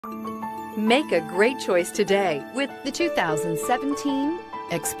Make a great choice today with the 2017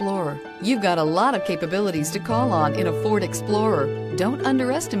 Explorer. You've got a lot of capabilities to call on in a Ford Explorer. Don't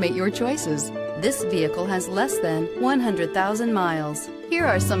underestimate your choices. This vehicle has less than 100,000 miles. Here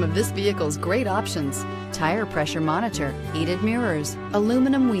are some of this vehicle's great options: tire pressure monitor, heated mirrors,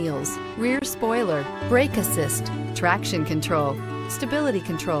 aluminum wheels, rear spoiler, brake assist, traction control, stability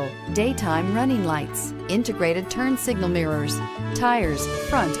control, daytime running lights, integrated turn signal mirrors, tires,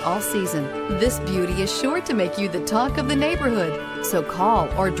 front all season. This beauty is sure to make you the talk of the neighborhood. So call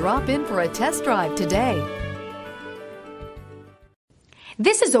or drop in for a test drive today.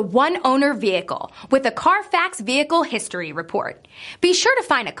 This is a one-owner vehicle with a Carfax Vehicle History Report. Be sure to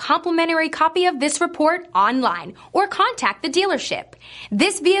find a complimentary copy of this report online or contact the dealership.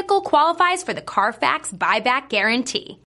 This vehicle qualifies for the Carfax Buyback Guarantee.